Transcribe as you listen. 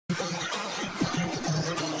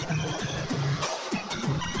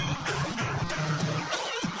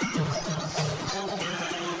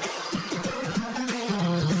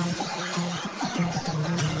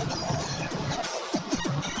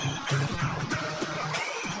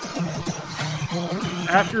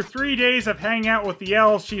After 3 days of hanging out with the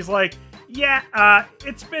elves, she's like, yeah,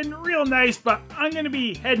 it's been real nice, but I'm gonna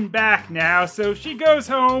be heading back now. So she goes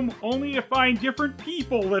home, only to find different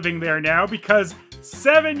people living there now because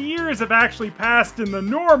 7 years have actually passed in the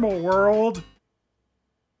normal world.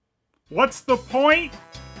 What's the point?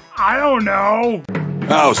 I don't know.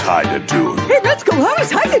 How's Haida doing? Hey, Retsuko, how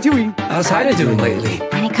is Haida doing? How's Haida doing lately?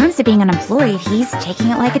 When it comes to being unemployed, he's taking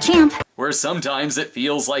it like a champ. Where sometimes it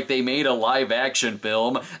feels like they made a live-action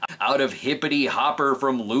film out of Hippity Hopper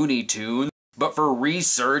from Looney Tunes, but for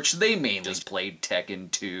research, they mainly just played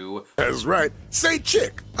Tekken 2. That's right. Say,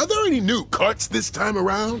 Chick, are there any new cuts this time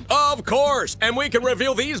around? Of course, and we can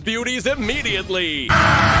reveal these beauties immediately.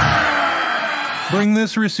 Bring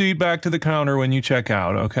this receipt back to the counter when you check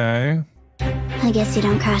out, okay? I guess you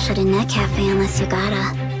don't crash at a net cafe unless you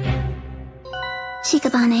gotta.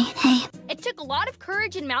 Chikabane, hey. It took a lot of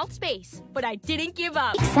courage and mouth space, but I didn't give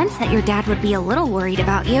up. Makes sense that your dad would be a little worried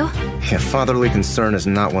about you. Yeah, fatherly concern is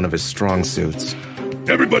not one of his strong suits.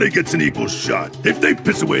 Everybody gets an equal shot. If they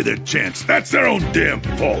piss away their chance, that's their own damn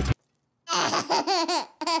fault.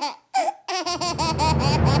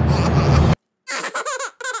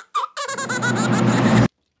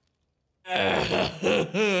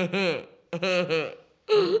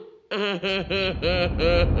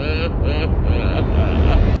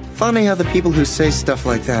 Funny how the people who say stuff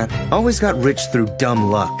like that always got rich through dumb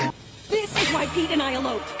luck. This is why Pete and I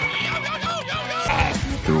eloped.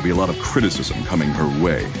 There will be a lot of criticism coming her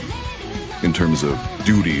way. In terms of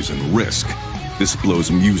duties and risk, this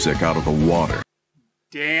blows music out of the water.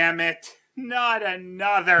 Damn it. Not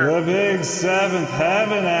another. The big seventh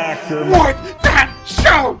heaven actor. What? That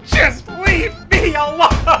show! Just leave me alone!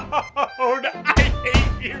 I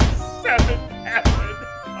hate you, Seventh Heaven.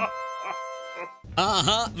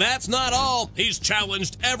 That's not all. He's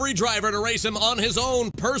challenged every driver to race him on his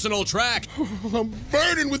own personal track. I'm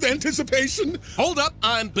burning with anticipation. Hold up,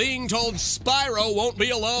 I'm being told Spyro won't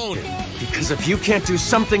be alone. Because if you can't do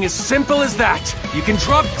something as simple as that, you can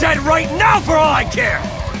drop dead right now for all I care!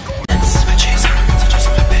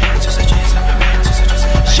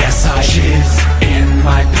 Yes, I is in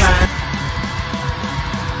my plan.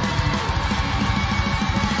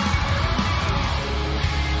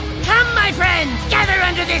 Come, my friends, gather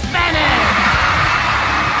under this banner!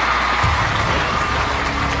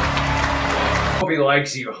 Hope he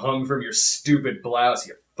likes you hung from your stupid blouse,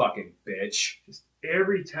 you fucking bitch. Just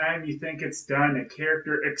every time you think it's done, a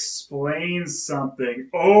character explains something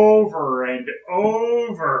over and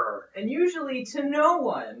over. And usually to no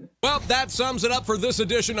one. Well, that sums it up for this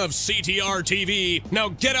edition of CTR TV. Now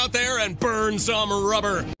get out there and burn some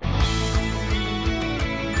rubber.